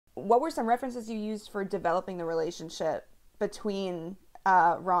what were some references you used for developing the relationship between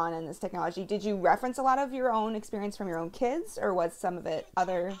Ron and this technology? Did you reference a lot of your own experience from your own kids, or was some of it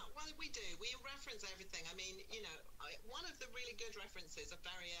other? Well, we do. We reference everything. I mean, one of the really good references of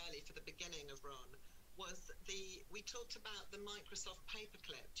very early for the beginning of Ron was we talked about the Microsoft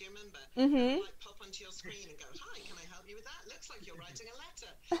paperclip. Do you remember? It Mm-hmm. would like pop onto your screen and go, "Hi, can I help you with that? Looks like you're writing a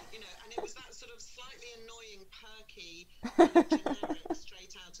letter." And it was that sort of slightly annoying, perky, kind of generic,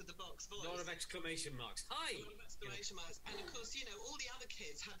 straight out of the box A lot voice. of exclamation marks. Hi! A lot of exclamation marks. And of course, all the other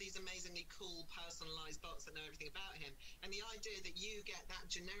kids have these amazingly cool, personalized bots that know everything about him. And the idea that you get that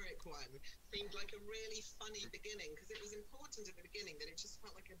generic one seemed like a really funny beginning, because it was important at the beginning that it just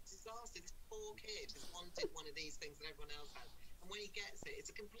felt like a disaster. This poor kid has wanted one of these things that everyone else has. And when he gets it, it's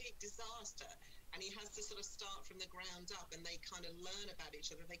a complete disaster. And he has to sort of start from the ground up, and they kind of learn about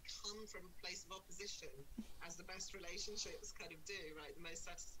each other. They come from a place of opposition, as the best relationships kind of do, right? The most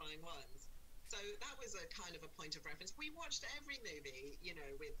satisfying ones. So that was a kind of a point of reference. We watched every movie,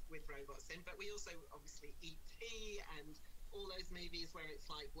 with robots in, but we also obviously E.T. and all those movies where it's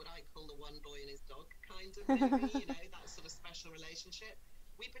like what I call the one boy and his dog kind of movie, that sort of special relationship.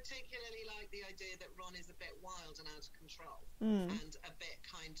 We particularly like the idea that Ron is a bit wild and out of control and a bit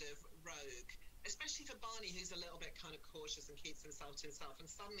kind of rogue, especially for Barney, who's a little bit kind of cautious and keeps himself to himself. And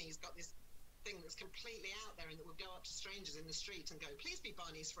suddenly he's got this thing that's completely out there and that would go up to strangers in the street and go, "Please be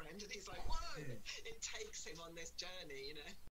Barney's friend." And he's like, "Whoa!" It takes him on this journey.